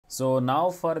So now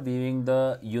for viewing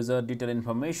the user detail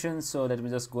information, so let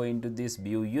me just go into this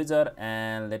view user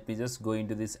and let me just go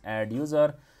into this add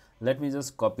user. Let me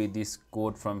just copy this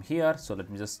code from here. So let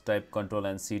me just type Ctrl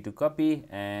and C to copy,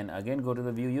 and again go to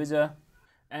the view user,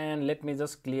 and let me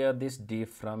just clear this div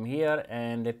from here,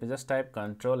 and let me just type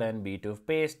Ctrl and B to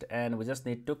paste, and we just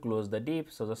need to close the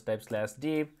div. So just type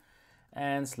 /div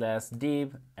and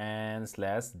 /div and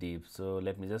 /div. So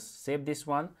let me just save this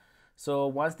one. So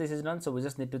once this is done, so we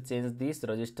just need to change this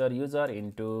register user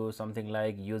into something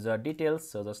like user details.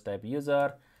 So just type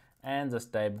user and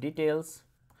just type details,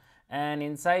 and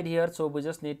inside here, so we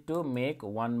just need to make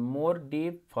one more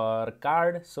div for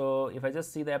card. So if I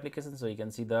just see the application, so you can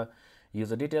see the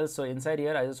user details. So inside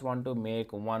here I just want to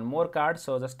make one more card.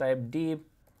 So just type div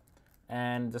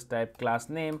and just type class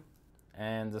name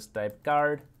and just type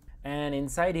card, and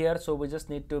inside here, so we just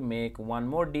need to make one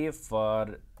more div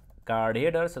for card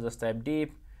header. So just type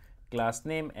div class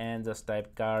name and just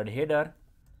type card header,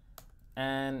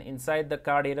 and inside the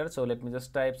card header, so let me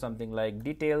just type something like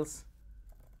details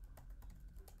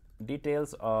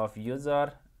of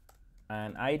user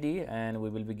and ID, and we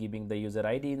will be giving the user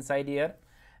ID inside here.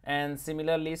 And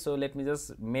similarly, so let me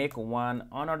just make one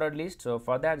unordered list. So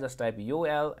for that, just type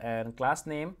ul and class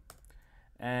name,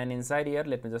 and inside here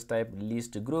let me just type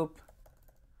list group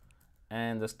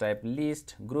and just type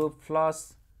list group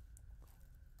plus,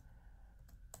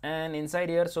 and inside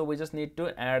here, so we just need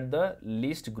to add the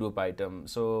list group item.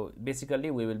 So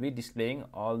basically we will be displaying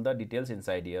all the details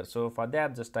inside here. So for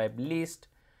that, just type list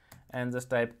and just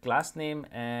type class name,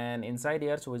 and inside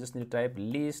here, so we just need to type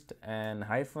list and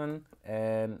hyphen,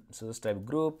 and so just type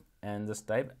group and just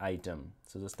type item.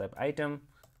 So just type item,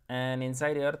 and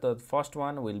inside here the first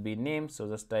one will be name. So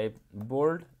just type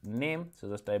bold name. So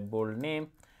just type bold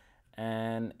name,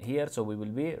 and here, so we will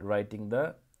be writing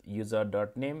the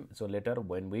user.name, so later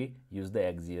when we use the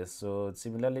axios. So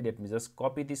similarly, let me just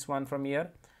copy this one from here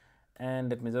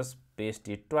and let me just paste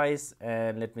it twice,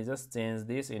 and let me just change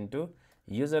this into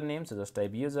username. So just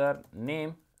type user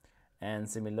name, and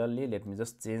similarly let me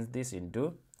just change this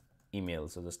into email.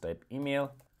 So just type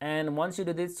email, and once you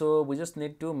do this, so we just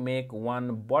need to make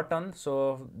one button.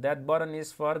 So that button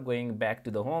is for going back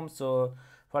to the home. So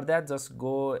for that, just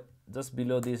go just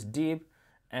below this div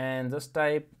and just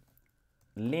type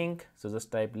link. So just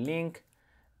type link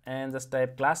and just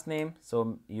type class name.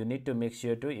 So you need to make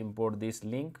sure to import this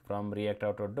link from React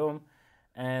Outer DOM,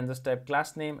 and just type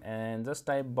class name and just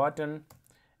type button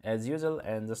as usual,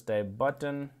 and just type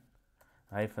button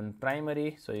hyphen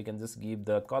primary. So you can just give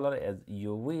the color as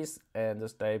you wish, and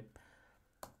just type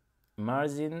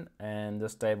margin and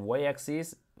just type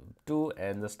y-axis 2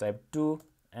 and just type 2,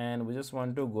 and we just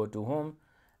want to go to home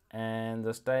and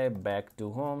just type back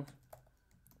to home.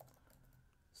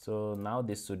 So now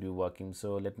this should be working.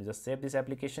 So let me just save this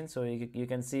application. So you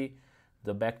can see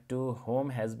the back to home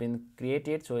has been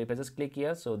created. So if I just click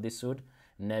here, so this should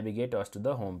navigate us to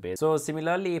the home page. So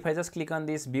similarly, if I just click on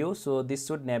this view, so this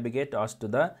should navigate us to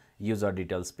the user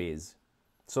details page.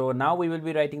 So now we will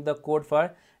be writing the code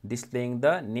for displaying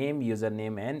the name,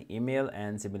 username and email,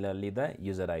 and similarly the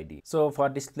user ID. So for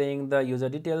displaying the user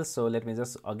details, so let me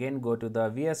just again go to the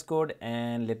VS Code,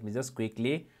 and let me just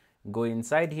quickly go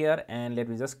inside here, and let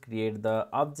me just create the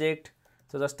object.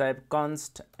 So just type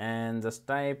const and just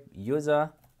type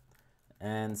user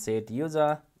and set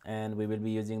user, and we will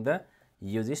be using the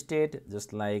use state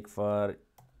just like for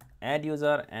add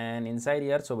user, and inside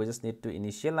here, so we just need to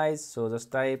initialize. So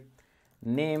just type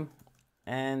name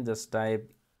and just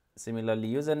type similarly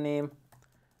username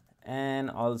and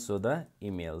also the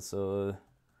email. So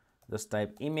just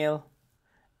type email,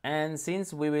 and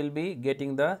since we will be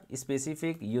getting the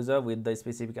specific user with the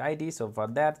specific ID, so for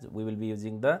that we will be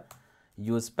using the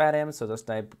use params. So just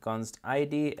type const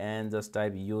id and just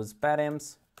type use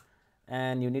params,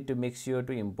 and you need to make sure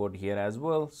to import here as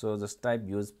well. So just type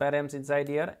use params inside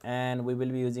here, and we will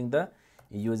be using the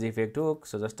use effect hook.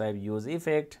 So just type use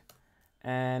effect,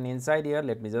 and inside here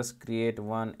let me just create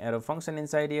one arrow function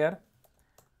inside here,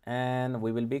 and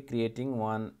we will be creating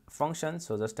one function.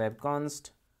 So just type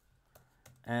const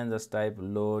and just type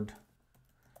load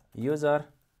user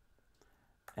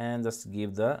and just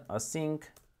give the async,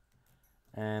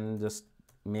 and just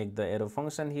make the arrow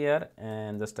function here,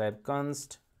 and just type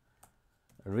const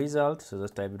result. So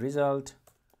just type result,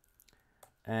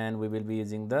 and we will be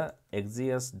using the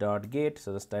axios.get.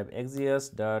 So just type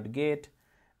axios.get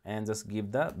and just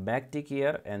give the backtick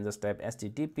here, and just type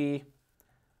http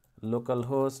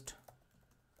localhost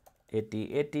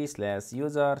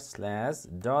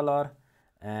 8080/user/$,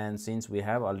 and since we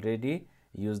have already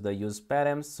used the use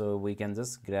params, so we can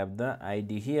just grab the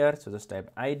ID here. So just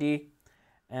type ID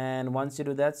And once you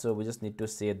do that, so we just need to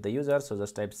set the user. So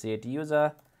just type set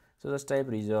user. So just type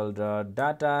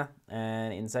result.data,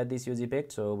 and inside this use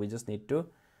effect, so we just need to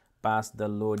pass the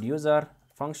load user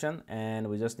function, and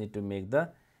we just need to make the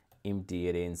empty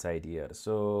array inside here.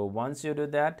 So once you do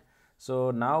that,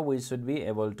 so now we should be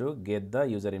able to get the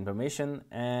user information.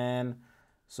 And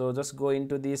so just go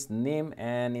into this name,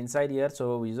 and inside here,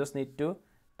 so we just need to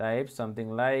type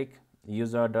something like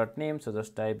user.name. So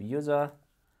just type user.name.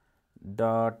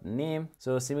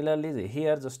 So similarly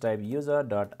here, just type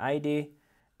user.id,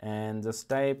 and just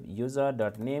type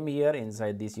user.name here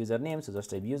inside this username. So just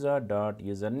type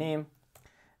user.username.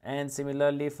 And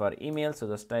similarly for email, so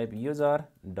just type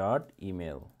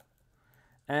user.email.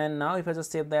 And now if I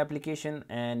just save the application,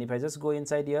 and if I just go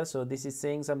inside here, so this is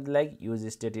saying something like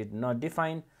use state is not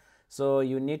defined. So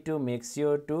you need to make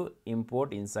sure to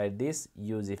import inside this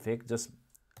use effect just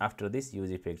after this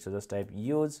use effect. So just type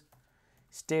use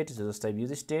state. So just type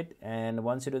use state, and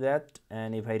once you do that,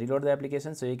 and if I reload the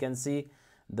application, so you can see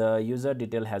the user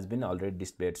detail has been already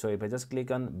displayed. So if I just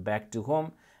click on back to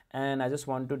home, and I just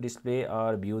want to display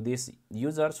or view this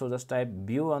user, so just type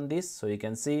view on this. So you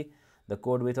can see the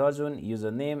code with Arjun,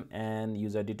 username, and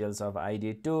user details of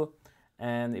ID 2.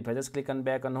 And if I just click on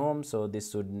back on home, so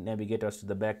this should navigate us to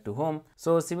the back to home.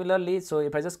 So similarly, so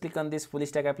if I just click on this full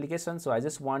stack application, so I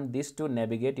just want this to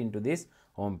navigate into this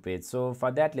home page. So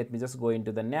for that, let me just go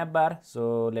into the navbar.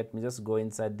 So let me just go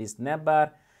inside this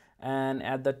navbar, and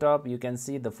at the top you can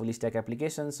see the full stack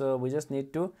application. So we just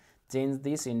need to change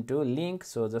this into link.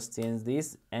 So just change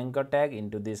this anchor tag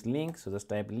into this link. So just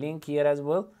type link here as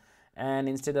well, and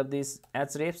instead of this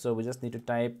href, so we just need to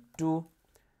type 2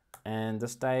 and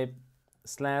just type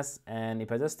slash. And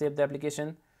if I just save the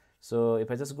application, so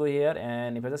if I just go here,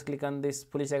 and if I just click on this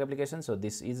full stack application, so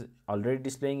this is already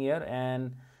displaying here.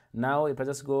 And now if I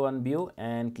just go on view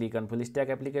and click on full stack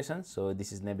application, so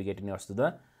this is navigating us to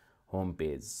the home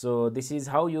page. So this is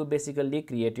how you basically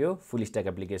create your full stack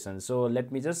application. So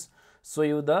let me just show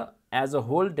you the as a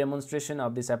whole demonstration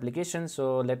of this application.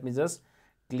 So let me just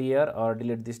clear or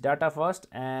delete this data first,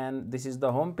 and this is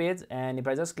the home page. And if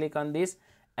I just click on this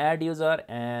add user,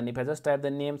 and if I just type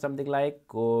the name something like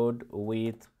code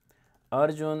with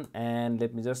Arjun, and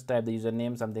let me just type the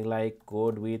username something like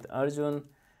code with Arjun,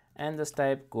 and just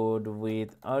type code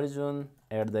with Arjun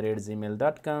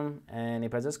 @gmail.com. and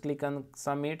if I just click on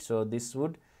submit, so this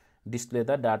would display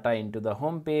the data into the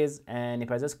home page. And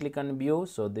if I just click on view,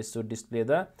 so this should display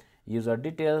the user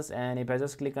details. And if I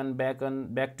just click on back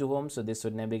to home, so this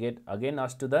should navigate again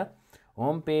us to the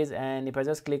home page. And if I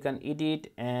just click on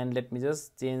edit, and let me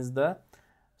just change the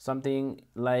something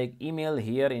like email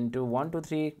here into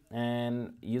 123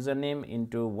 and username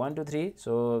into 123.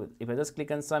 So if I just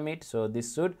click on submit, so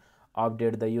this should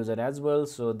update the user as well.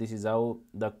 So this is how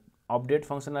the update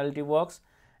functionality works.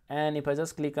 And if I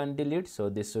just click on delete, so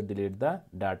this should delete the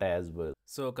data as well.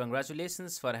 So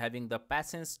congratulations for having the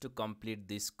patience to complete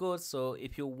this course. So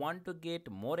if you want to get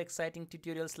more exciting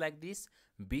tutorials like this,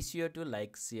 be sure to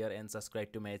like, share and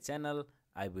subscribe to my channel.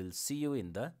 I will see you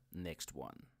in the next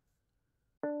one.